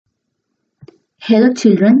Hello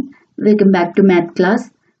children, welcome back to math class.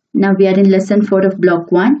 Now we are in lesson 4 of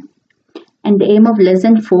block 1 and the aim of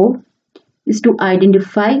lesson 4 is to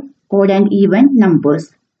identify odd and even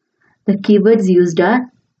numbers. The keywords used are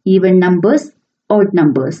even numbers, odd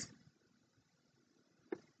numbers.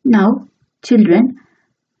 Now children,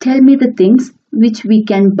 tell me the things which we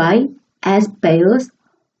can buy as pairs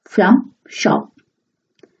from shop.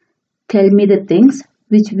 Tell me the things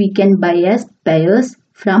which we can buy as pairs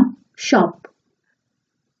from shop.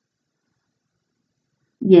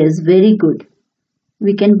 Yes, very good.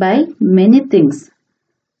 We can buy many things.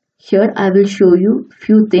 Here I will show you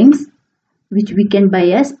few things which we can buy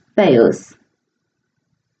as pairs.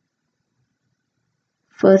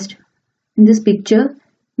 First, in this picture,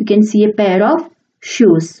 you can see a pair of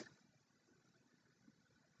shoes.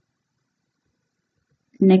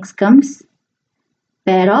 Next comes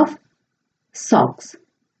pair of socks.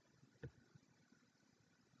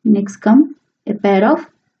 Next comes a pair of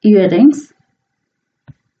earrings.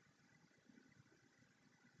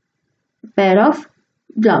 Pair of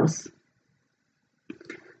gloves.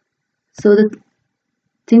 So the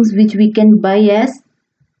things which we can buy as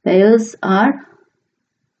pairs are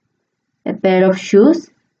a pair of shoes,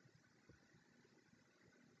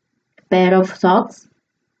 a pair of socks,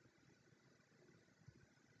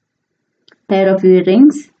 pair of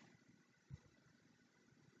earrings,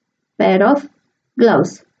 pair of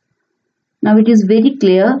gloves. Now it is very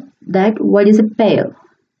clear that what is a pair.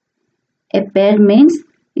 A pair means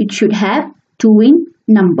it should have 2 in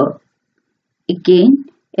number. Again,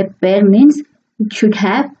 a pair means it should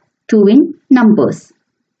have 2 in numbers.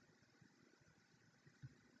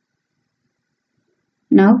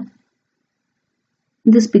 Now,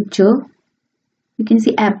 in this picture, you can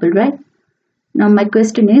see apple, right? Now my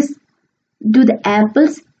question is, do the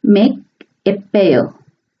apples make a pair?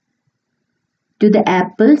 Do the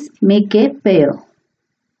apples make a pair?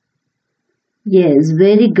 Yes,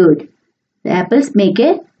 very good. The apples make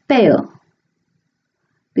a pair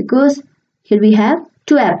because here we have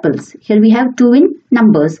 2 apples. Here we have 2 in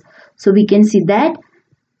numbers. So we can say that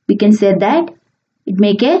it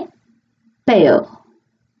make a pair.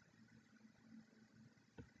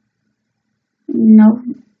 Now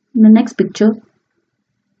the next picture.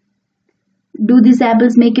 Do these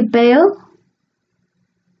apples make a pair?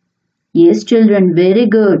 Yes children, very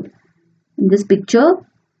good. In this picture,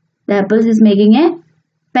 the apples is making a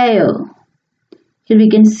pair. Here we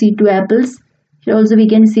can see 2 apples. Here also we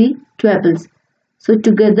can see 2 apples. So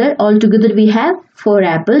all together we have 4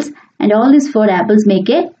 apples and all these 4 apples make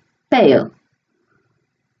a pair.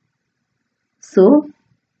 So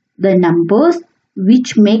the numbers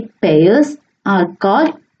which make pairs are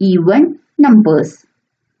called even numbers.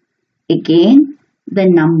 Again, the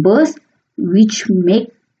numbers which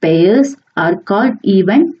make pairs are called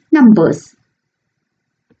even numbers.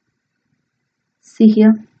 See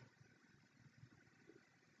here.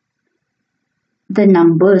 The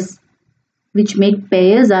numbers which make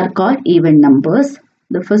pairs are called even numbers.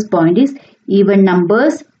 The first point is even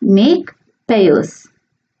numbers make pairs.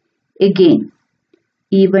 Again,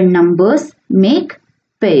 even numbers make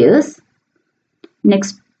pairs.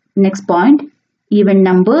 Next point, even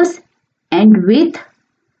numbers end with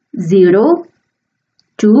 0,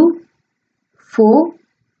 2, 4,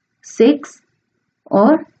 6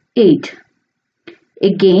 or 8.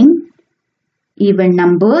 Again, even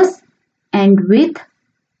numbers end with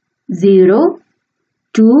 0,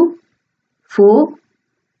 2, 4,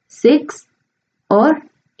 6 or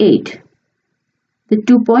 8. The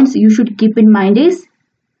 2 points you should keep in mind is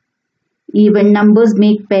even numbers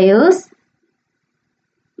make pairs.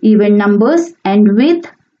 Even numbers end with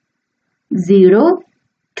 0,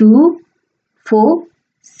 2, 4,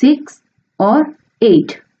 6 or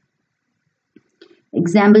 8.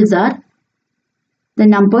 Examples are the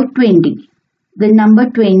number 20. The number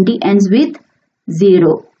 20 ends with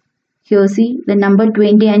 0. Here see the number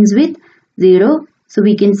 20 ends with 0. So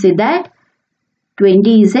we can say that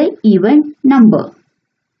 20 is an even number.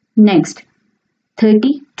 Next,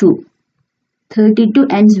 32. 32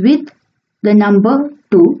 ends with the number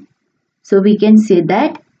 2. So we can say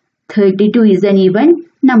that 32 is an even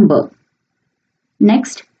number.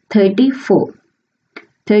 Next, 34.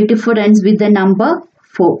 34 ends with the number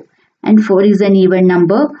 4 and 4 is an even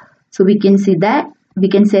number. So we can say that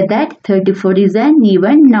 34 is an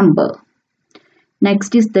even number.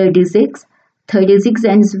 Next is 36. 36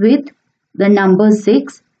 ends with the number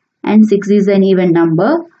 6 and 6 is an even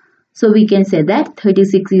number. So we can say that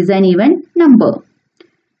 36 is an even number.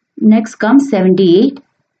 Next comes 78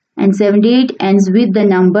 and 78 ends with the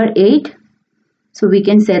number 8. So we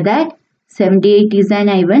can say that 78 is an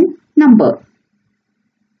even number.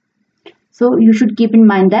 So you should keep in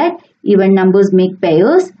mind that even numbers make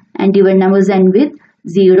pairs and even numbers end with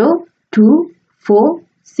 0, 2, 4,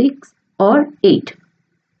 6 or 8.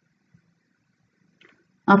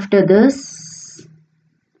 After this,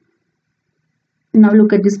 now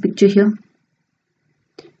look at this picture here.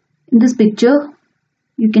 In this picture,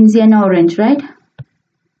 you can see an orange, right?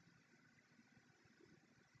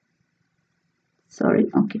 Sorry,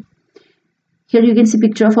 okay. Here you can see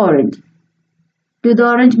picture of orange. Do the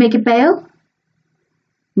orange make a pair?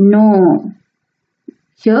 No.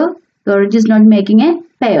 Here the orange is not making a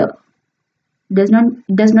pair. Does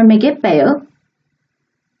not make a pair.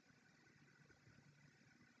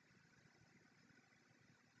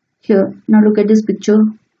 Here, now look at this picture.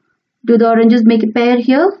 Do the oranges make a pair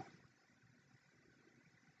here?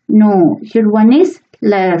 No. Here one is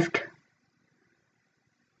left.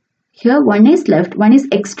 Here one is left, one is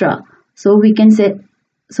extra. So we can say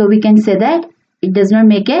that it does not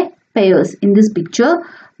make a pairs. In this picture,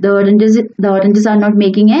 the oranges are not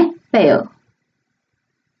making a pair.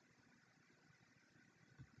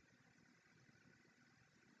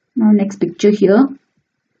 Now next picture here.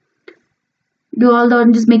 Do all the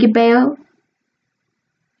oranges make a pair?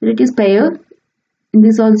 Here it is paired. In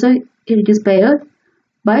this also here it is paired.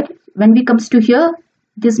 But when we comes to here,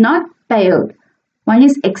 it is not paired. One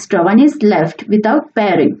is extra, one is left without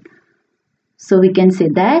pairing. So we can say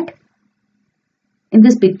that in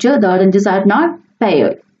this picture the oranges are not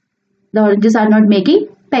paired. The oranges are not making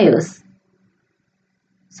pairs.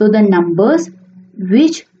 So the numbers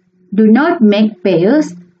which do not make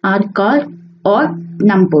pairs are called odd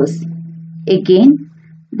numbers. Again,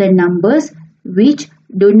 the numbers which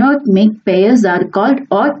do not make pairs are called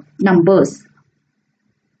odd numbers.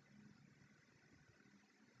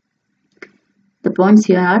 The points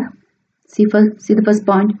here are, see the first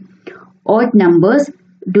point. Odd numbers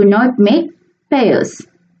do not make pairs.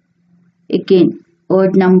 Again,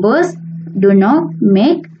 odd numbers do not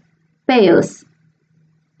make pairs.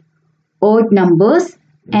 Odd numbers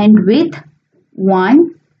end with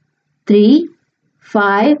 1, 3,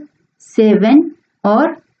 5, 7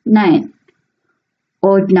 or 9.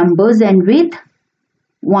 Odd numbers end with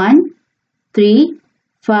 1, 3,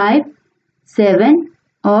 5, 7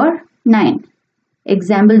 or 9.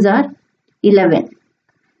 Examples are 11.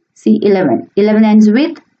 See 11. 11 ends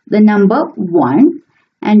with the number 1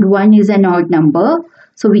 and 1 is an odd number.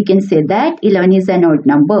 So we can say that 11 is an odd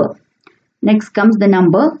number. Next comes the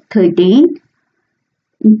number 13.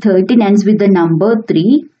 13 ends with the number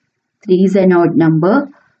 3. 3 is an odd number.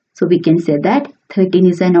 So we can say that 13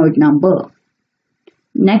 is an odd number.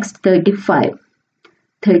 Next 35.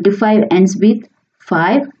 35 ends with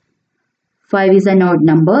 5. 5 is an odd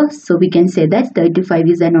number. So we can say that 35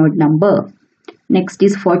 is an odd number. Next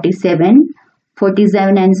is 47.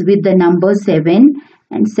 47 ends with the number 7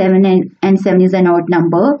 and 7 is an odd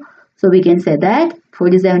number. So we can say that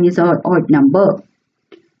 47 is an odd number.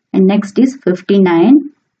 And next is 59.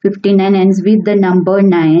 59 ends with the number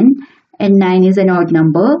 9 and 9 is an odd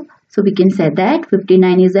number. So we can say that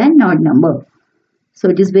 59 is an odd number. So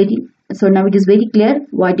now it is very clear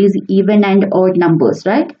what is even and odd numbers,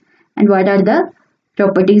 right? And what are the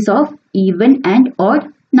properties of even and odd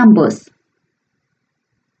numbers.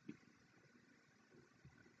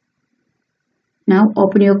 Now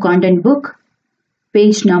open your content book,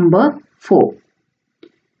 page number 4.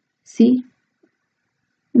 See,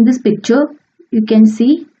 in this picture you can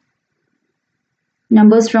see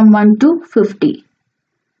numbers from 1 to 50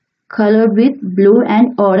 colored with blue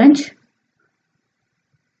and orange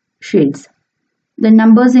shades. The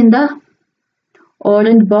numbers in the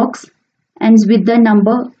orange box ends with the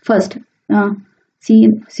number first. See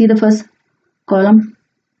the first column.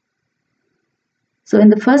 So in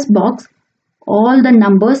the first box all the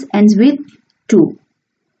numbers ends with 2.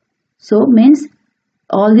 So means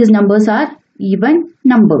all these numbers are even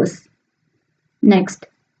numbers. Next,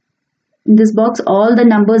 in this box all the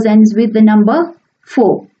numbers ends with the number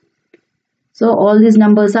 4. So all these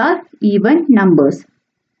numbers are even numbers.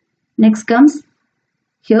 Next comes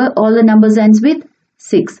here all the numbers ends with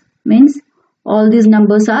 6. Means all these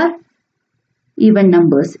numbers are even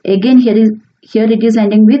numbers. Again here it is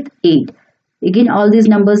ending with 8. Again all these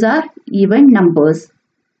numbers are even numbers.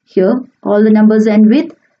 Here all the numbers end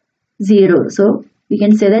with 0. So we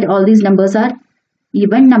can say that all these numbers are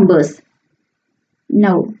even numbers.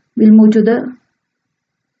 Now we'll move to the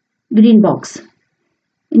green box.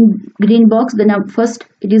 In green box first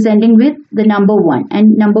it is ending with the number 1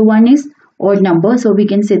 and number 1 is odd number. So we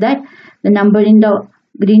can say that the number in the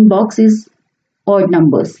green box is odd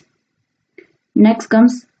numbers. Next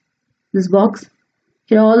comes this box.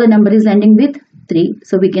 Here all the number is ending with 3.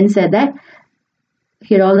 So we can say that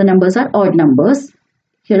here all the numbers are odd numbers.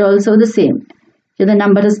 Here also the same. Here the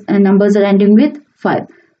numbers are ending with 5.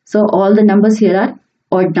 So all the numbers here are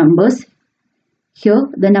odd numbers. Here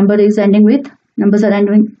the numbers are ending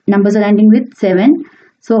with 7.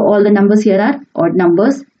 So all the numbers here are odd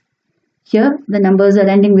numbers. Here the numbers are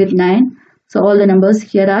ending with 9. So all the numbers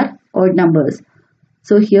here are odd numbers.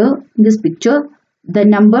 So here in this picture, the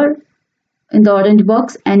number in the orange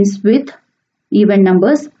box ends with even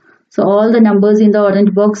numbers. So all the numbers in the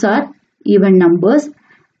orange box are even numbers,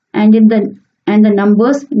 and the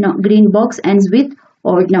numbers in the green box ends with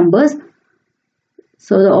odd numbers.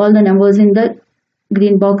 So all the numbers in the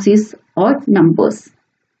green box is odd numbers.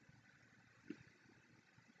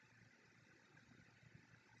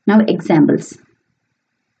 Now examples.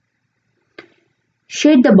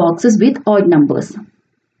 Shade the boxes with odd numbers.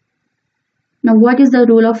 Now what is the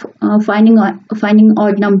rule of finding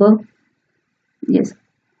odd number? Yes,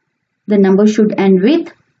 the number should end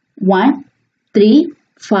with 1, 3,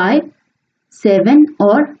 5, 7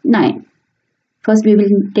 or 9. First we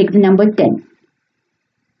will take the number 10.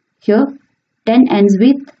 Here 10 ends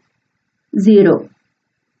with 0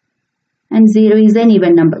 and 0 is an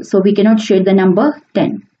even number, so we cannot shade the number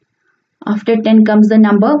 10. After 10 comes the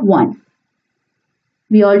number 1.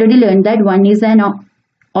 We already learned that 1 is an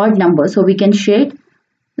odd number, so we can shade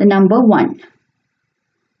the number 1.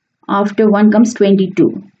 After 1 comes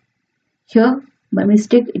 22. Here by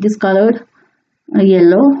mistake it is colored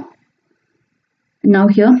yellow. Now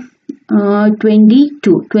here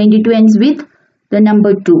 22. 22 ends with the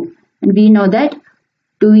number 2, and we know that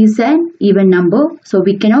 2 is an even number, so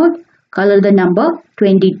we cannot color the number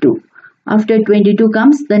 22. After 22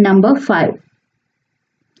 comes the number 5.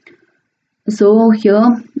 So here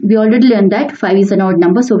we already learned that 5 is an odd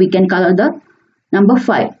number, so we can color the number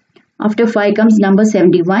 5. After 5 comes number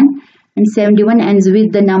 71, and 71 ends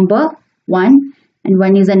with the number 1, and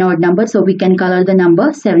 1 is an odd number, so we can color the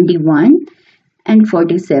number 71. And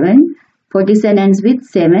 47. 47 ends with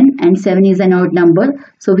 7, and 7 is an odd number,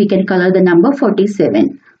 so we can color the number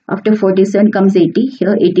 47. After 47 comes 80.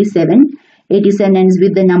 Here 87. 87 ends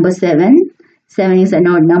with the number 7. 7 is an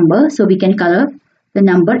odd number, so we can color the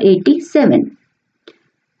number 87.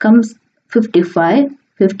 Comes 55.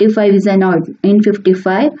 55 is an odd. In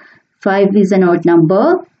 55, 5 is an odd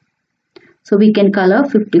number, so we can color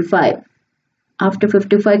 55. After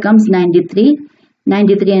 55 comes 93.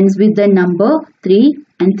 93 ends with the number 3,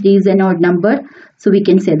 and 3 is an odd number, so we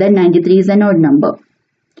can say that 93 is an odd number.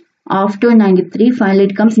 After 93, finally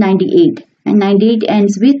it comes 98, and 98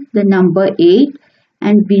 ends with the number 8,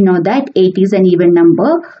 and we know that 8 is an even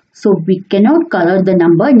number, so we cannot color the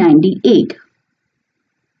number 98.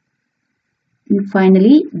 And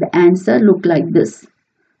finally the answer look like this.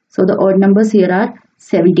 So the odd numbers here are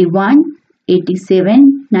 71,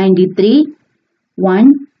 87, 93,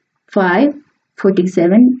 1, 5,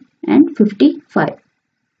 47 and 55.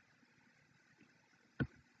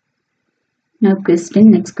 Now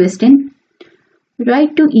next question.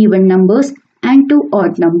 Write two even numbers and two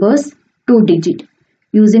odd numbers 2 digit.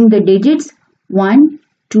 Using the digits 1,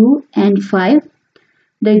 2 and 5.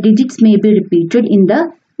 The digits may be repeated in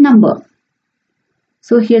the number.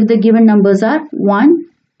 So here the given numbers are 1,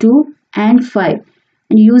 2 and 5.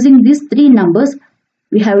 And using these 3 numbers,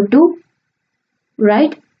 we have to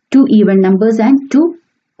write 2 even numbers and 2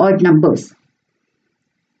 odd numbers.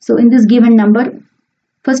 So in this given number,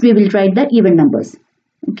 first we will write the even numbers.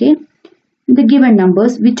 Okay. In the given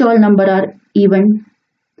numbers, which all number are even?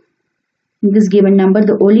 In this given number,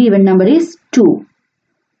 the only even number is 2.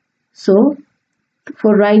 So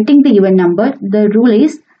for writing the even number, the rule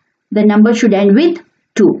is the number should end with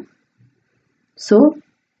 2. So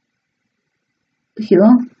here,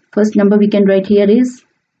 first number we can write here is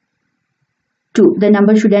 2. The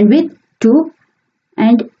number should end with 2,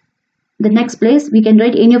 and the next place we can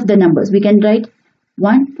write any of the numbers. We can write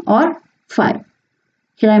 1 or 5.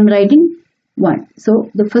 Here I am writing 1. So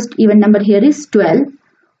the first even number here is 12.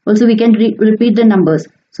 Also we can repeat the numbers.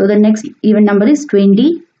 So the next even number is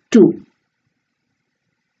 22.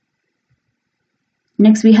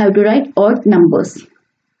 Next we have to write odd numbers.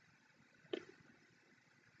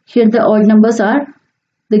 Here the odd numbers are,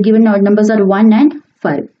 the given odd numbers are 1 and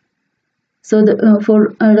 5. So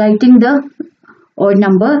for writing the odd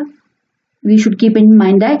number, we should keep in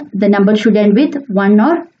mind that the number should end with 1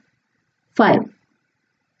 or 5.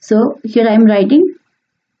 So here I am writing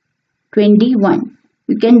 21.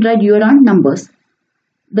 You can write your own numbers.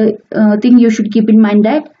 The thing you should keep in mind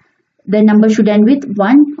that the number should end with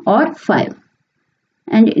 1 or 5.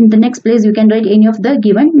 And in the next place you can write any of the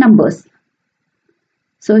given numbers.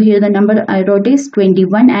 So here the number I wrote is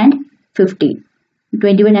 21 and 50.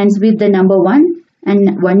 21 ends with the number 1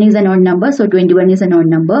 and 1 is an odd number, so 21 is an odd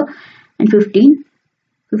number. And 15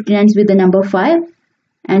 ends with the number 5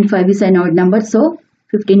 and 5 is an odd number, so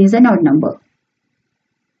 15 is an odd number.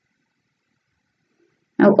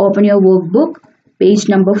 Now open your workbook, page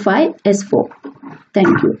number 5, S4.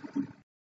 Thank you.